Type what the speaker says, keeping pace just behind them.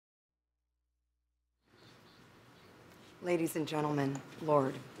Ladies and gentlemen,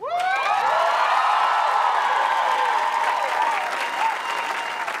 Lorde.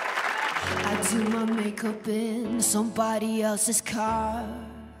 I do my makeup in somebody else's car.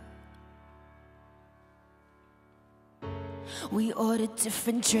 We order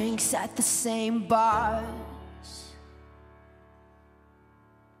different drinks at the same bars.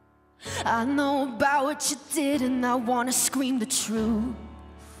 I know about what you did and I wanna scream the truth.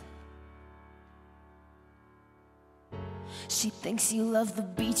 She thinks you love the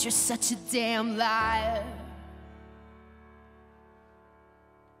beach, you're such a damn liar.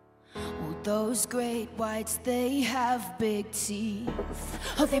 Oh, those great whites, they have big teeth.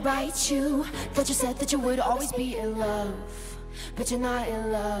 Oh, they bite you. Thought you said that you would always be in love, but you're not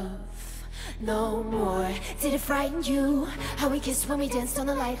in love no more. Did it frighten you how we kissed when we danced on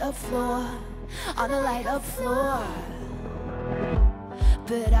the light up floor, on the light up floor?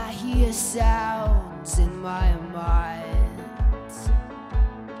 But I hear sounds in my mind,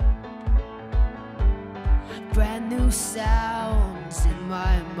 brand new sounds in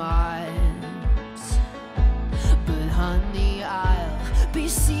my mind. But honey, I'll be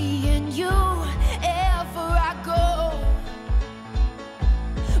seeing you ever I go.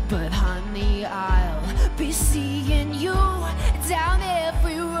 But honey, I'll be seeing you down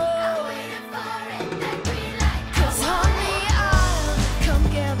every road. I'm waiting for it, that green light. 'Cause honey, I'll come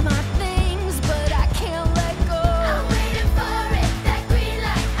get my things, but I can't let go. I'm waiting for it, that green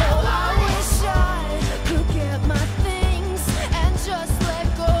light. Oh, I wish I could get my things and just let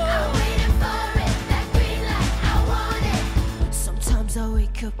go. I'm waiting for it, that green light. I want it. Sometimes I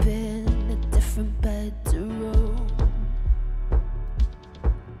wake up in a different bedroom.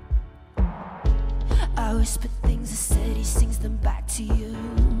 I whisper things, the city sings them back to you.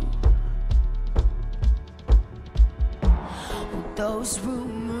 Well, those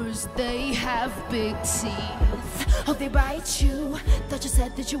rumors, they have big teeth. Oh, they bite you. Thought you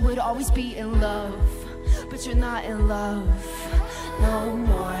said that you would always be in love, but you're not in love no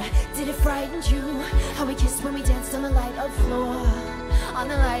more. Did it frighten you how we kissed when we danced on the light up floor, on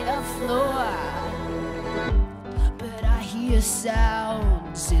the light up floor? But I hear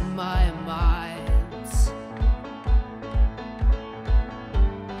sounds in my mind,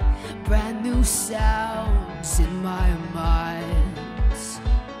 brand new sounds in my mind.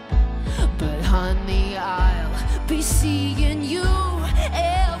 But honey, I'll be seeing you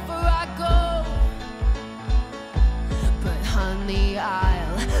ever I go. But honey,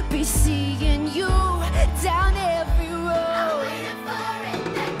 I'll be seeing you down every road.